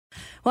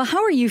Well,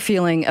 how are you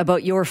feeling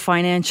about your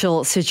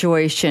financial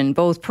situation,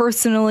 both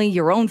personally,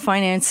 your own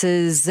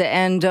finances,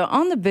 and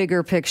on the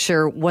bigger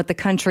picture, what the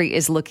country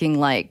is looking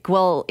like?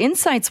 Well,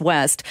 Insights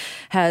West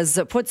has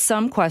put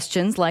some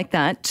questions like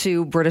that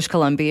to British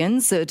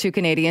Columbians, to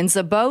Canadians,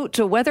 about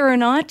whether or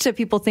not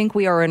people think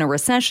we are in a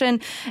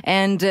recession,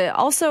 and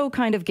also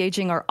kind of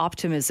gauging our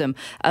optimism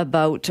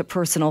about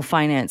personal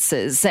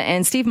finances.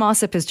 And Steve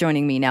Mossop is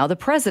joining me now, the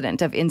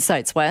president of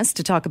Insights West,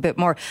 to talk a bit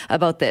more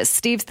about this.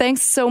 Steve,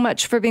 thanks so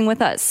much for being with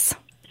us.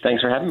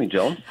 Thanks for having me,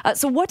 Jill.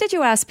 So what did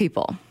you ask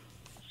people?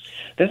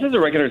 This is a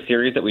regular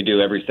series that we do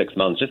every 6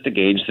 months just to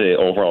gauge the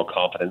overall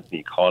confidence in the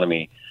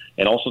economy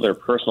and also their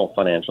personal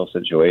financial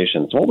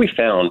situations. What we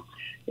found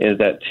is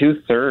that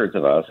 2/3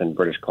 of us in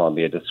British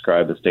Columbia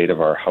describe the state of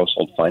our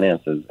household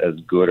finances as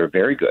good or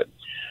very good.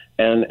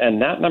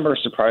 And that number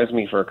surprised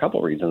me for a couple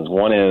of reasons.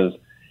 One is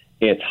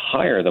it's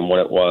higher than what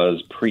it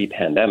was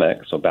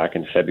pre-pandemic. So back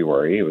in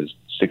February, it was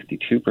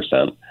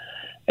 62%.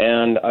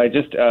 And I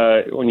just,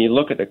 when you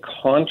look at the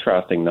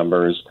contrasting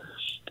numbers,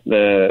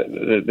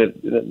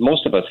 the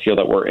most of us feel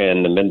that we're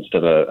in the midst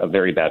of a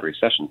very bad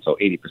recession. So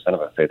 80% of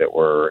us say that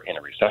we're in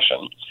a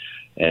recession,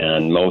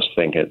 and most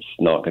think it's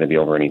not going to be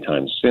over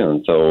anytime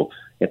soon. So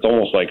it's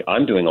almost like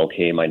I'm doing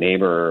okay, my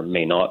neighbor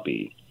may not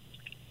be.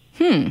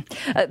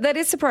 That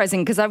is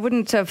surprising, because I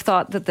wouldn't have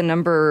thought that the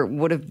number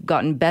would have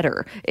gotten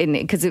better,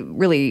 because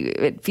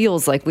it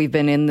feels like we've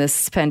been in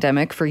this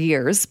pandemic for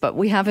years, but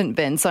we haven't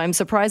been. So I'm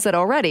surprised that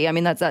already. I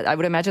mean, I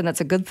would imagine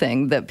that's a good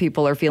thing, that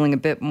people are feeling a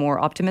bit more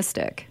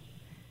optimistic.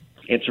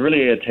 It's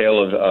really a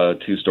tale of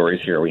two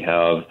stories here. We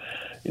have,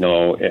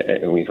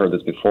 and we've heard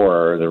this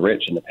before, the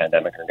rich in the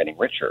pandemic are getting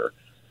richer.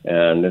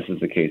 And this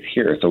is the case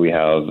here. So we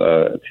have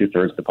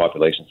 2/3 of the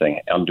population saying,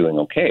 I'm doing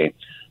okay.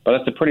 But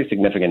that's a pretty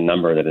significant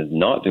number that is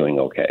not doing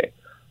okay.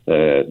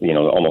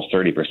 Almost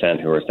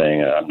 30% who are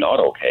saying, I'm not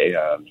okay,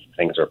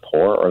 things are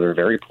poor or they're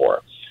very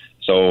poor.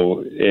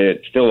 So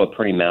it's still a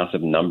pretty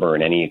massive number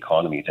in any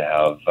economy to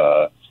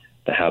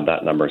have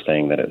that number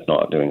saying that it's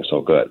not doing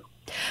so good.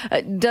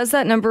 Does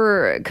that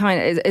number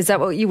is that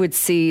what you would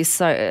see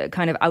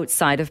kind of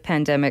outside of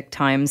pandemic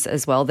times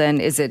as well then?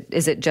 Is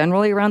it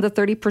generally around the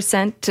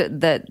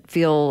 30% that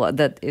feel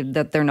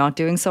that they're not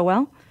doing so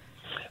well?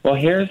 Well,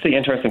 here's the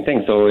interesting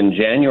thing. So in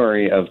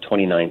January of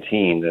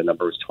 2019, the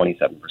number was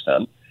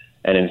 27%.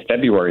 And in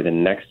February the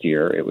next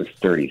year, it was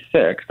 36%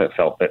 that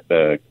felt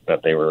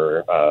that they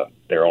were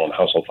their own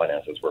household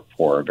finances were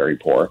poor, very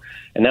poor.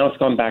 And now it's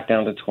gone back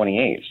down to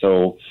 28%.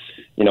 So,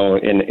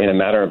 in a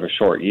matter of a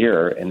short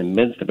year, in the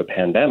midst of a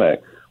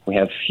pandemic, we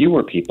have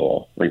fewer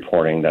people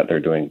reporting that they're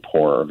doing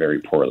poor or very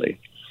poorly.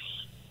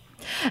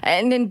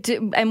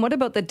 And what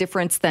about the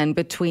difference then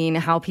between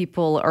how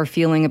people are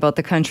feeling about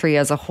the country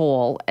as a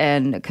whole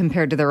and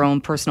compared to their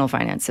own personal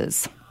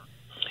finances?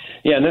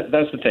 Yeah, and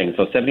that's the thing.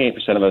 So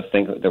 78% of us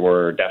think that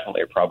we're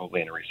definitely or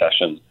probably in a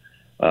recession.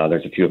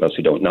 There's a few of us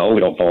who don't know.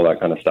 We don't follow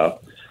that kind of stuff.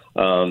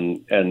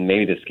 And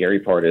maybe the scary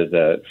part is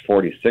that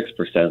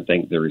 46%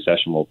 think the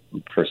recession will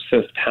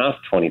persist past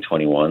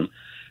 2021,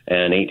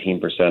 and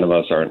 18% of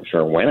us aren't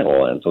sure when it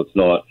will end. So it's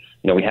not...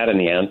 we had in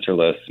the answer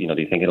list, do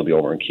you think it'll be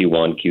over in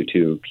Q1,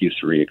 Q2,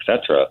 Q3, et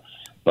cetera?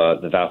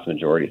 But the vast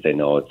majority say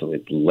no,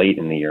 it's late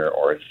in the year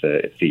or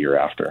it's the year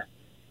after.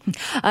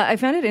 I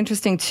found it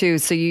interesting, too.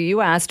 So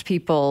you asked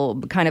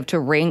people kind of to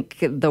rank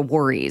the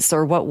worries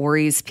or what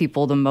worries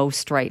people the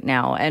most right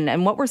now.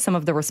 And what were some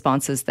of the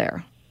responses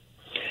there?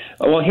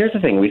 Well, here's the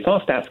thing. We saw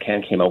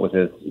StatsCan came out with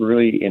this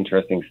really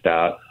interesting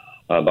stat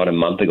about a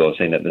month ago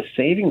saying that the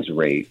savings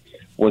rate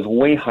was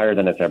way higher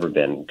than it's ever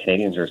been.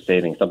 Canadians are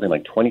saving something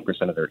like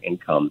 20% of their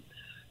income,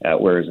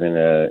 whereas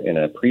in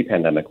a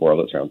pre-pandemic world,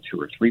 it's around 2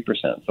 or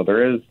 3%. So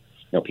there is,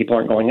 people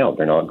aren't going out.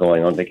 They're not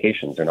going on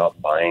vacations. They're not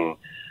buying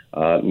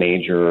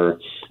major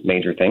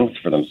things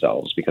for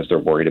themselves because they're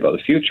worried about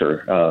the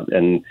future.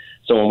 And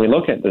so when we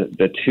look at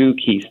the two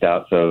key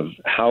stats of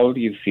how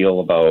do you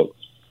feel about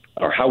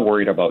or how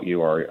worried about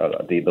you are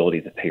the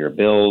ability to pay your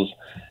bills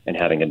and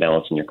having a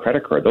balance in your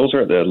credit card, those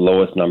are the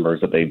lowest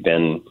numbers that they've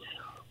been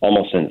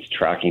almost since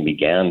tracking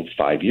began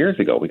 5 years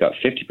ago. We got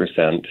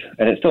 50%,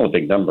 and it's still a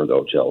big number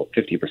though, Jill.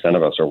 50%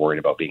 of us are worried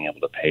about being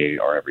able to pay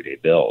our everyday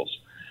bills,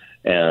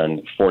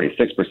 and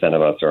 46%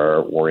 of us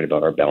are worried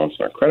about our balance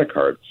in our credit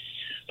card.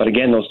 But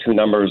again, those two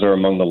numbers are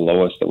among the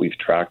lowest that we've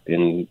tracked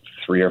in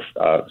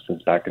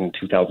since back in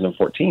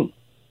 2014.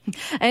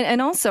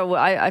 And also,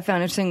 I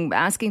found interesting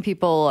asking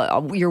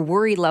people your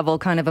worry level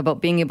kind of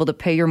about being able to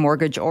pay your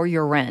mortgage or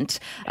your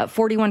rent,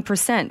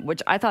 41%,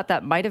 which I thought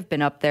that might have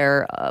been up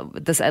there,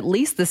 at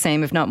least the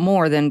same, if not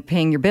more, than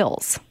paying your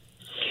bills.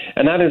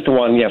 And that is the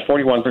one,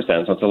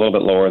 41%. So it's a little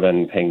bit lower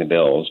than paying the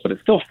bills, but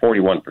it's still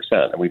 41%.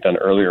 And we've done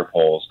earlier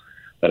polls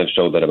that have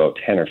showed that about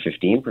 10 or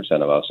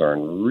 15% of us are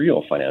in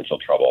real financial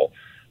trouble,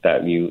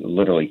 that you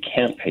literally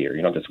can't pay.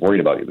 You're not just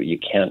worried about it, but you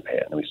can't pay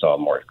it. And we saw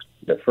more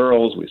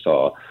deferrals. We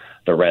saw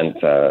the rent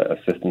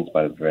assistance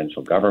by the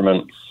provincial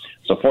government.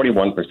 So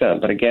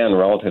 41%. But again,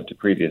 relative to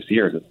previous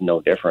years, it's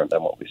no different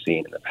than what we've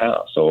seen in the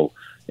past. So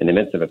in the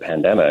midst of a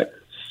pandemic,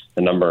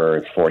 The number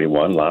is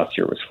 41. Last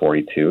year it was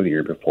 42. The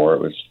year before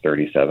it was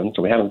 37.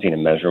 So we haven't seen a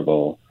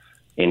measurable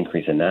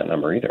increase in that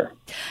number either.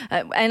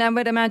 And I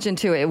would imagine,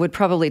 too, it would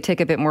probably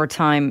take a bit more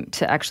time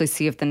to actually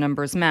see if the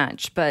numbers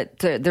match. But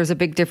there's a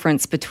big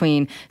difference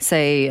between,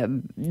 say,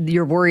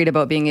 you're worried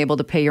about being able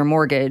to pay your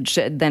mortgage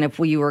than if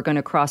we were going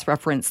to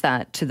cross-reference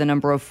that to the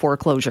number of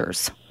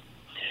foreclosures.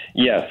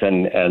 Yes,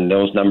 and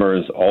those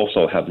numbers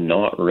also have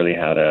not really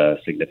had a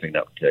significant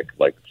uptick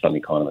like some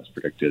economists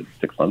predicted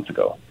 6 months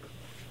ago.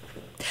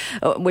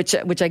 Which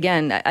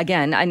again,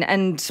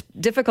 and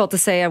difficult to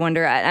say, I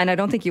wonder, and I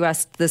don't think you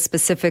asked this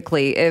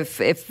specifically,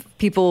 if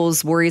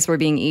people's worries were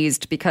being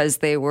eased because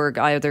they were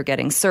either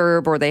getting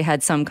CERB or they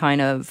had some kind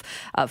of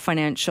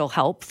financial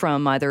help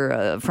from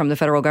either from the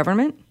federal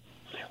government?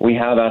 We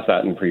have asked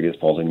that in previous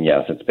polls, and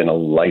yes, it's been a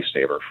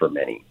lifesaver for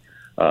many.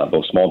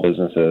 Both small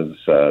businesses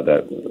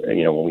that,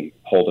 when we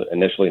polled it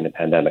initially in the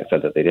pandemic,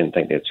 said that they didn't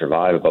think they'd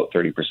survive, about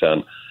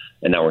 30%,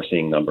 and now we're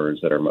seeing numbers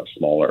that are much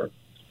smaller.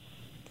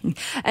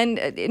 And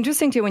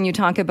interesting, too, when you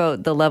talk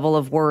about the level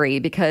of worry,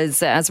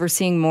 because as we're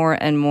seeing more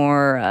and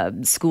more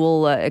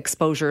school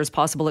exposures,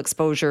 possible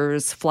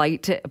exposures,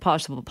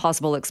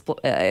 possible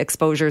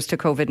exposures to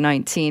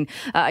COVID-19,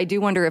 I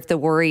do wonder if the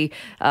worry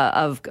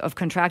of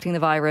contracting the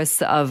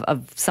virus,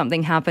 of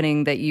something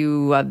happening that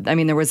you,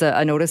 there was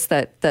a notice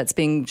that's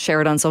being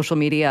shared on social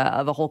media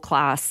of a whole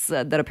class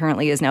that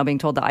apparently is now being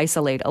told to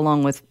isolate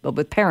along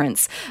with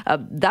parents.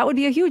 That would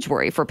be a huge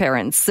worry for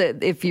parents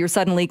if you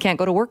suddenly can't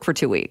go to work for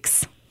 2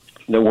 weeks.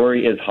 The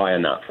worry is high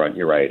on that front.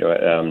 You're right,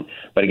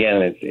 but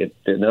again,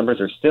 the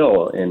numbers are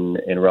still in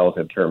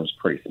relative terms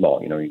pretty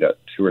small. You got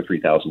 2,000 or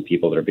 3,000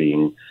 people that are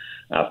being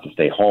asked to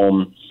stay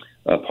home,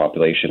 a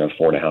population of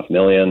 4.5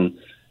 million,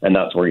 and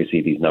that's where you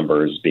see these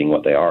numbers being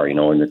what they are. In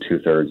the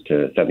 2/3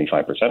 to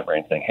 75%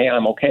 range, saying, "Hey,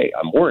 I'm okay.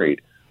 I'm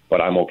worried, but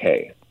I'm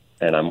okay,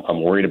 and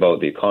I'm worried about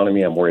the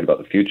economy. I'm worried about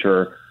the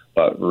future."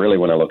 But really,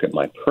 when I look at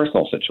my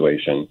personal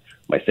situation,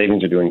 my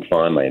savings are doing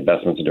fine. My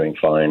investments are doing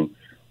fine.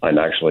 I'm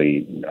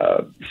actually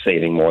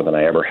saving more than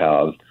I ever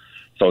have.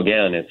 So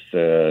again, it's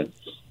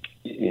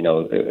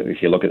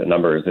if you look at the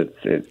numbers,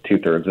 it's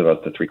 2/3 of us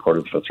to 3/4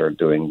 of us are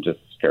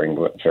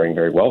faring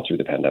very well through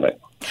the pandemic.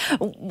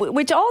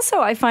 Which also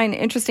I find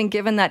interesting,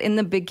 given that in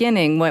the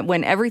beginning,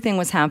 when everything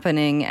was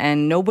happening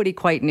and nobody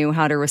quite knew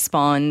how to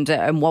respond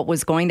and what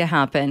was going to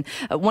happen,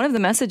 one of the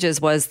messages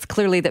was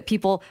clearly that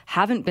people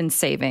haven't been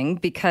saving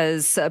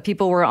because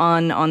people were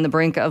on the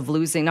brink of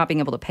not being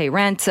able to pay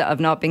rent,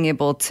 of not being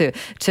able to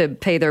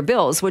pay their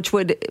bills, which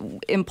would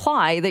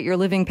imply that you're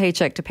living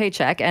paycheck to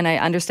paycheck. And I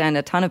understand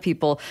a ton of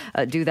people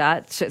do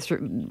that.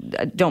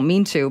 Don't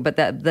mean to, but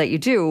that you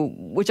do,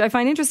 which I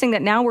find interesting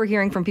that now we're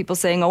hearing from people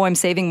saying, "Oh, I'm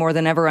saving more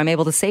than ever. I'm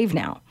able to save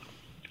now."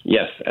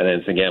 Yes, and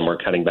it's again, we're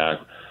cutting back.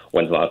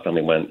 When's the last time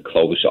we went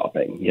clothes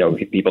shopping?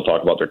 People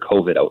talk about their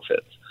COVID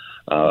outfits.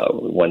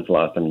 When's the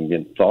last time you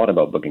even thought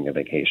about booking a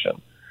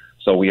vacation?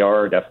 So we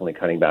are definitely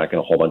cutting back in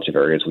a whole bunch of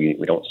areas. We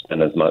don't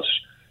spend as much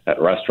at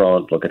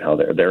restaurants. Look at how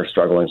they're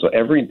struggling. So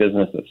every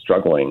business that's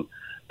struggling,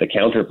 the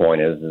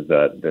counterpoint is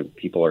that the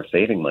people are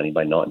saving money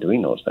by not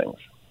doing those things.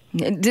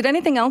 Did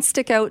anything else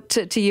stick out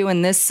to you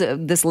in this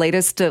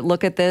latest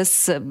look at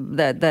this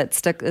that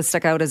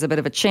stuck out as a bit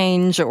of a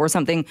change or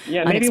something?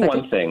 Yeah, maybe unexpected?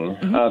 One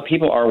thing.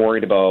 People are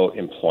worried about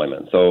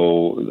employment.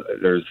 So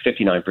there's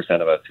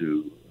 59% of us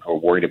who are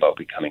worried about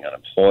becoming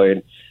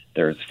unemployed.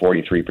 There's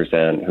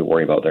 43% who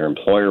worry about their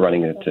employer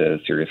running into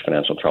serious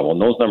financial trouble.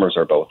 And those numbers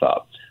are both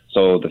up.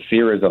 So the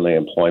fear is on the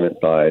employment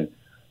side.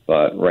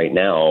 But right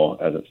now,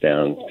 as it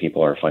stands,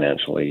 people are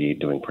financially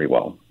doing pretty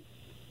well.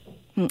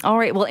 All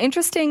right. Well,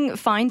 interesting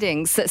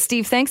findings.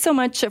 Steve, thanks so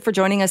much for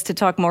joining us to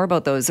talk more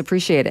about those.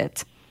 Appreciate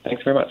it.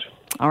 Thanks very much.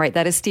 All right,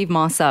 that is Steve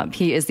Mossop.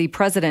 He is the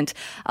president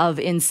of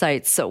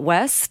Insights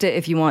West.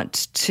 If you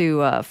want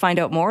to find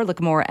out more,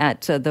 look more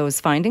at those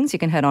findings, you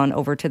can head on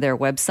over to their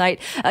website.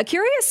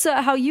 Curious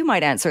how you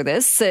might answer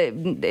this.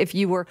 If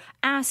you were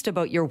asked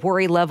about your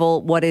worry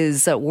level, what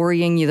is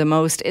worrying you the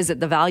most? Is it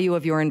the value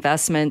of your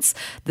investments,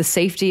 the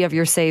safety of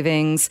your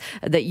savings,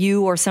 that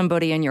you or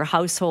somebody in your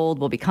household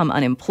will become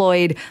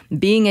unemployed,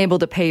 being able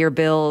to pay your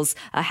bills,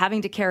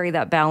 having to carry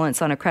that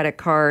balance on a credit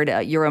card,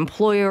 your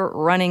employer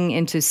running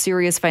into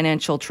serious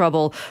financial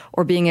trouble,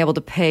 or being able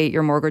to pay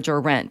your mortgage or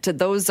rent?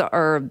 Those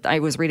are, I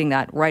was reading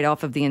that right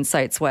off of the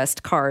Insights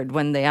West card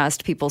when they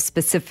asked people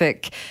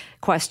specific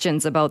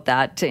questions about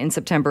that in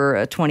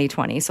September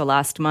 2020, so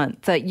last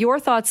month. Your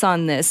thoughts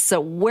on this? So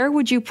where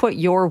would you put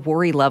your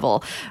worry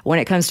level when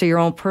it comes to your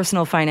own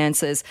personal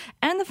finances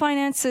and the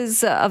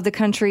finances of the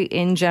country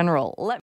in general?